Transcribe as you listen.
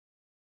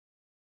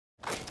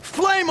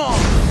Flame on!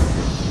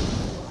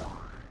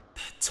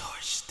 The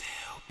torch still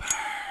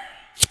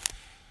burns.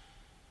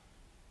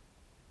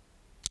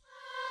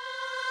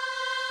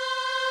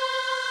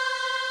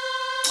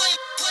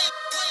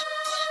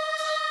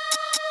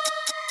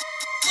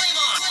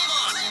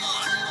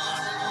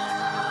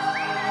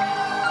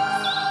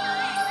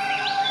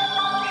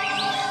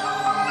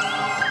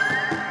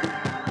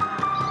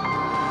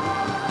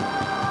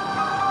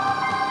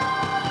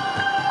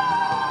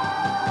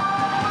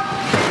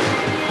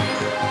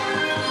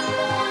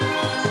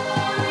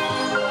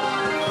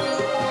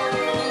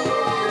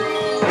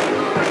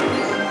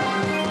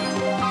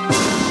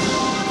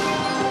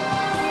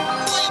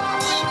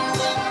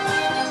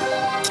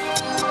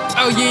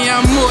 Oh yeah,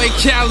 I'm muy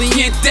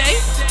caliente.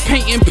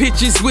 Painting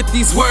pictures with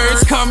these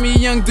words, call me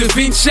Young Da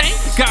Vinci.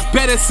 Got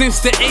better since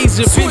the age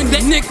of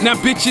 50. Now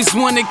bitches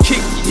wanna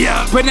kick,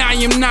 yeah, but I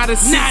am not a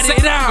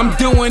sensei. I'm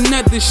doing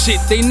other shit,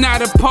 they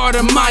not a part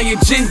of my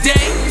agenda.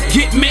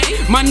 Get me?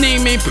 My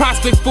name ain't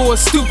prospect for a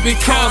stupid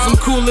cause. I'm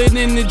cooler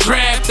than the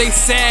draft, they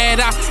sad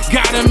I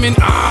got them in.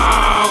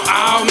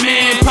 Oh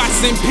man,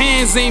 pots and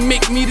pans ain't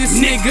make me this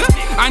nigga.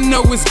 I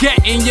know it's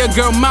getting your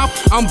girl mouth,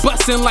 I'm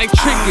busting like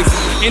triggers.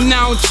 And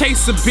I don't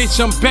chase a bitch,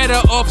 I'm better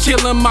off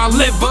killing my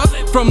liver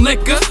from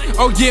liquor.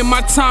 Oh yeah,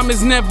 my time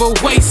is never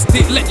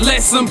wasted.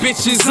 Let some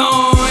bitches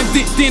on,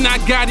 then I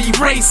got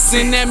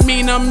erasing. That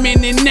mean I'm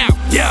in and out.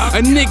 Yeah,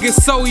 a nigga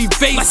so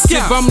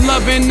evasive, I'm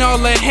loving all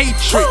the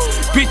hatred.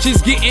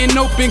 Bitches getting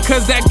open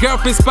cause that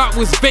girlfriend spot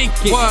was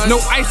vacant. No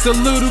ice, a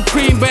little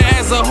cream, but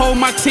as a whole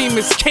my team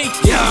is cake.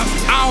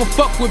 I don't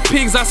fuck with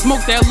pigs, I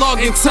smoke that log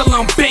until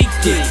I'm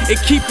baking. It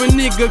keep a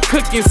nigga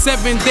cooking,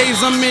 7 days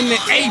I'm in the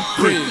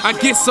apron. I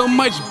get so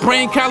much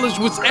brain, college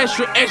was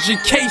extra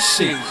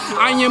education.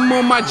 I am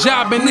on my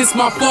job and it's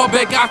my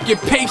fallback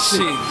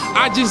occupation.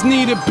 I just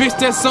need a bitch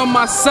that's on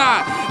my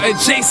side,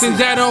 adjacent,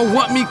 that don't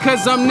want me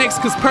cause I'm next,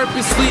 cause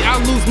purposely I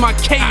lose my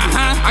cadence.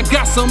 I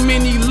got so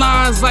many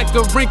lines like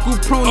a wrinkle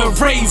prone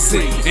of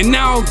raisin, and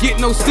I don't get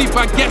no sleep,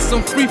 I guess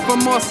I'm free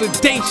from all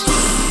sedation.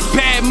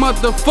 Bad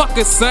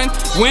motherfucker, son,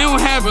 we don't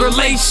have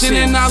relation.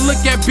 And I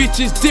look at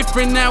bitches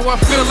different now, I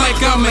feel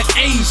like I'm an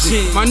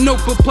Asian. My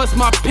notebook plus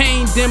my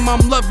pain, then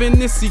I'm loving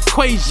this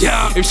equation.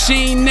 If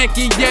she ain't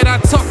naked yet, I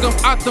talk them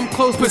out them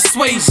clothes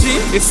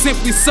persuasion. It's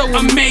simply so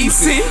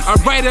amazing. I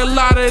write a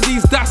lot of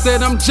these dots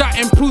that I'm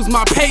jotting, proves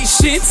my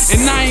patience.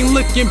 And I ain't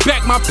looking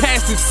back, my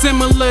past is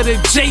similar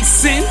to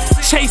Jason.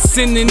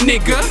 Chasing the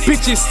nigga,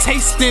 bitches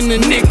tasting the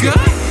nigga.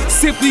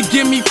 Simply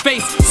give me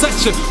face,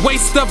 such a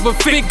waste of a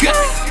figure.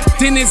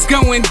 Then it's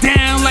going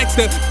down like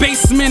the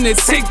basement of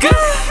Tigger.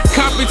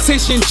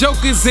 Competition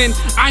jokers and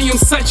I am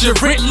such a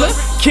riddler.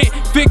 Can't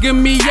figure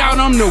me out,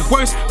 I'm the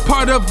worst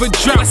part of a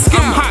drought.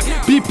 I'm hot,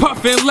 be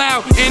puffin'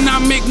 loud, and I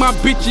make my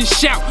bitches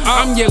shout.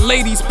 I'm your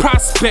lady's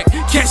prospect,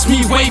 catch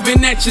me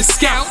waving at your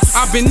scalp.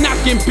 I've been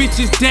knocking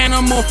bitches down,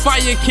 I'm on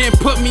fire, can't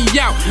put me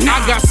out. I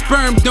got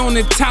sperm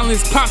donor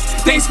talents, pops,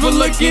 thanks for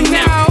looking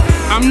out.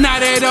 I'm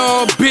not at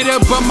all bitter,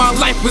 but my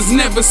life was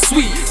never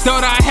sweet.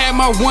 Thought I had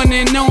my one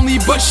and only,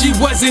 but she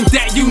wasn't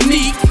that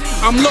unique.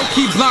 I'm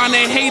low-key blind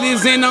at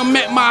haters and I'm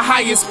at my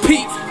highest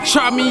peak.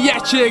 Try me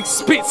at your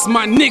expense,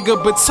 my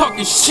nigga, but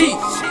talking shit.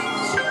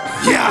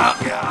 Yeah.